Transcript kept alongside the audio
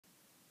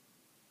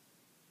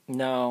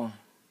Now,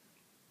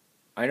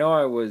 I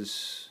know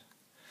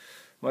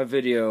my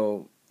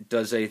video,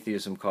 Does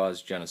Atheism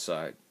Cause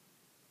Genocide?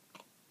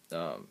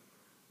 I'll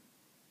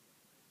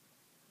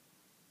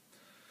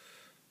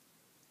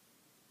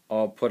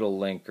put a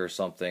link or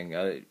something,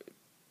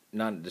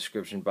 not in the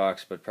description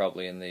box, but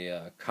probably in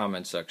the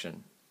comment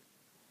section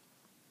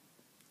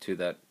to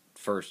that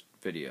first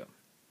video.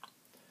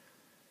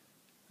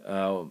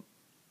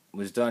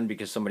 Was done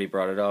because somebody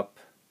brought it up.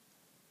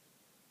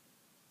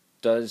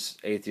 Does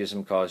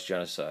atheism cause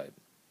genocide?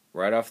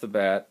 Right off the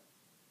bat,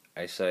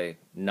 I say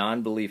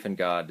non-belief in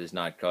God does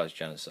not cause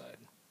genocide.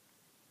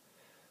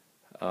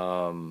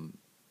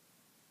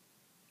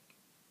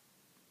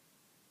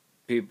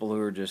 People who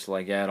are just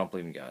like, yeah, I don't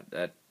believe in God,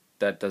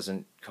 that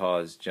doesn't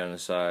cause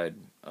genocide,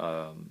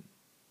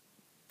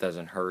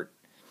 doesn't hurt.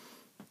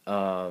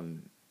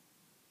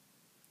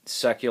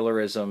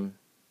 Secularism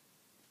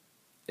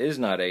is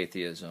not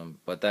atheism,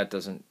 but that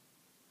doesn't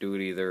do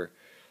it either.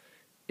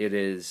 It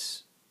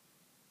is,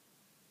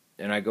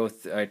 and I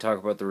talk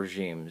about the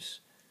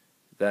regimes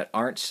that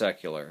aren't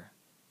secular.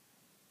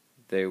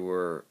 They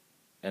weren't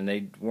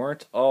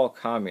all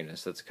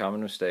communists. That's a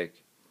common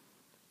mistake,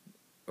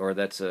 or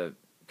that's a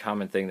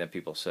common thing that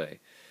people say.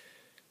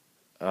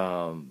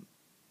 That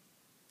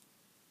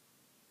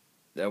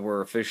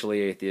were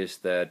officially atheists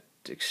that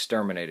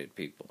exterminated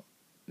people.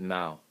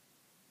 Now,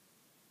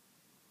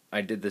 I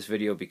did this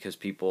video because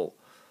people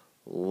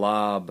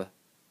lob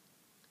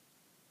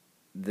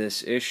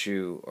this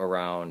issue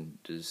around,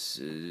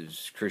 does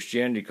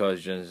Christianity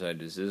cause genocide,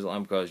 does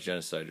Islam cause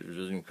genocide, does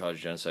religion cause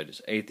genocide,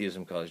 does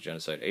atheism cause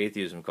genocide,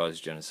 atheism causes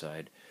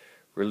genocide,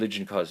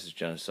 religion causes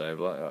genocide,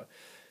 blah,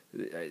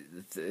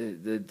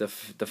 the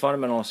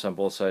fundamentalists on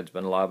both sides have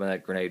been lobbing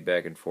that grenade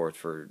back and forth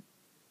for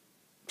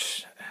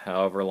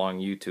however long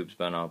YouTube's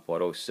been up,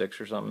 what, 06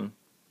 or something?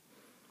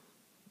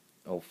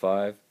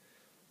 05?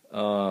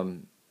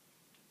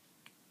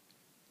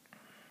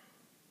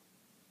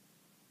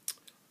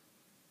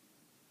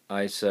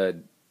 I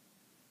said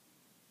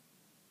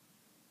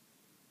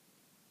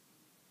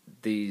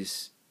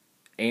these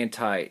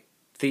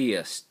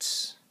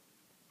anti-theists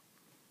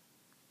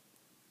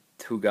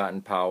who got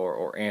in power,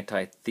 or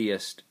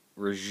anti-theist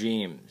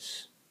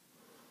regimes,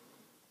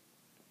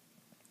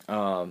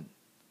 and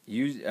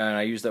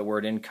I use that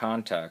word in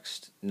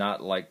context,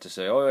 not like to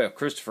say, oh yeah,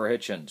 Christopher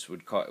Hitchens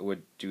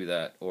would do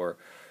that, or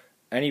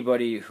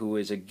anybody who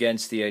is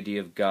against the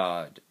idea of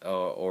God,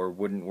 or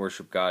wouldn't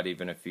worship God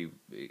even if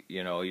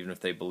even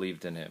if they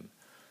believed in Him.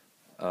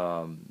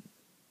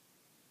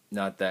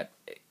 Not that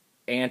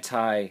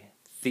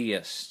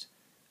anti-theist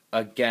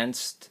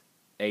against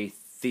a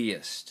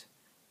theist,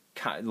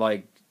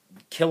 like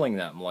killing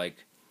them,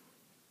 like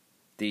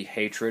the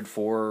hatred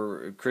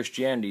for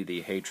Christianity,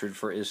 the hatred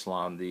for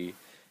Islam, the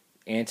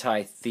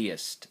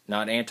anti-theist,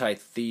 not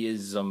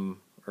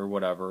anti-theism or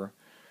whatever.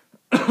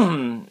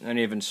 And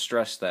even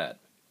stress that.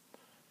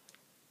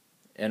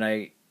 And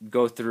I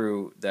go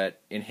through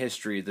that in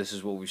history, this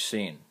is what we've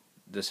seen.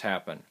 This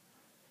happen.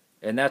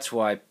 And that's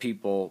why sometimes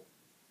people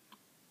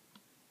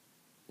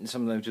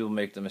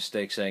make the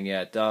mistake saying,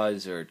 yeah, it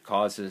does, or it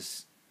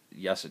causes.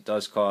 Yes, it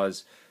does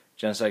cause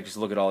genocide, because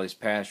look at all these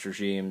past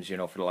regimes, for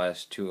the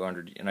last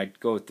 200, and I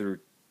go through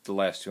the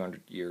last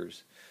 200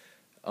 years.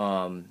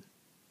 But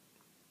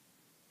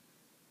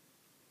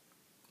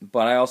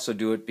I also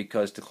do it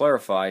because, to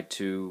clarify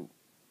to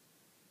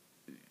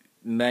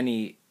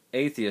many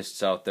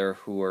atheists out there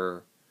who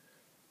are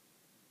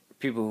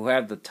people who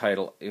have the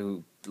title,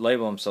 who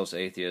label themselves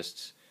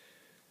atheists,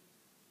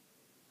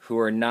 who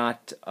are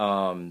not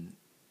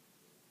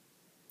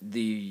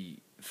the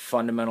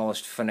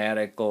fundamentalist,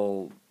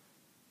 fanatical,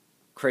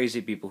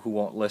 crazy people who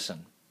won't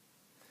listen.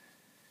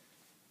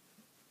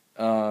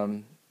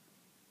 And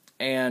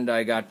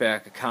I got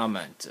back a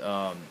comment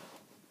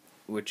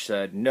which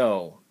said,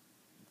 no,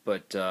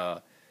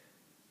 but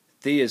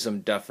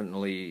theism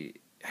definitely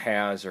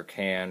has or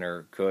can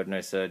or could, and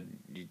I said,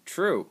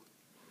 true.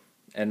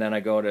 And then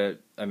I go to,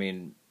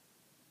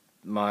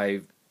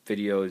 my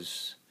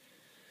videos,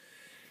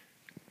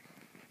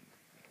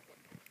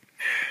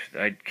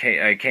 I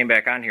came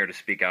back on here to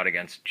speak out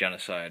against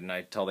genocide, and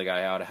I tell the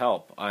guy how to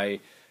help.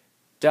 I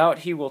doubt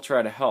he will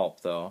try to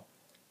help, though.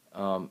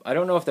 I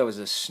don't know if that was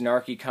a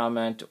snarky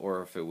comment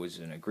or if it was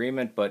an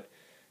agreement, but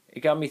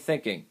it got me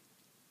thinking,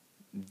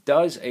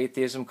 does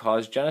atheism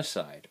cause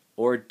genocide?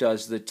 Or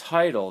does the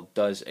title,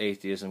 Does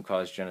Atheism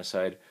Cause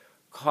Genocide,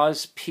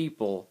 cause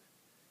people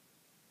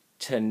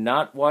to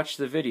not watch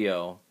the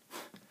video,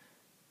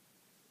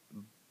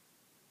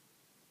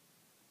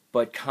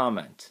 but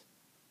comment?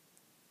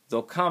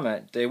 They'll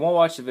comment. They won't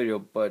watch the video,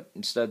 but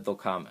instead they'll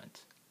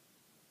comment.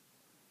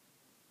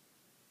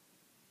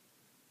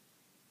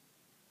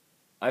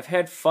 I've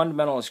had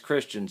fundamentalist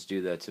Christians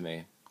do that to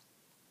me.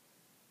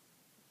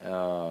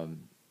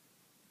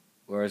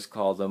 Where it's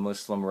called the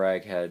Muslim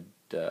raghead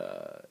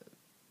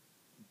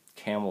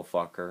camel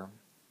fucker.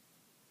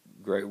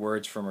 Great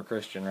words from a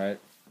Christian, right?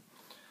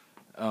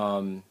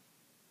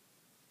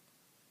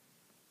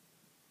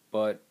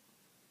 But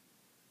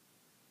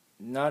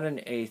not an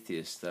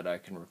atheist that I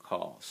can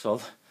recall.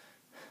 So,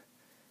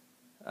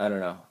 I don't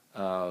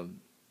know.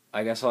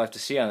 I guess I'll have to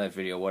see on that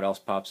video what else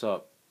pops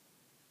up.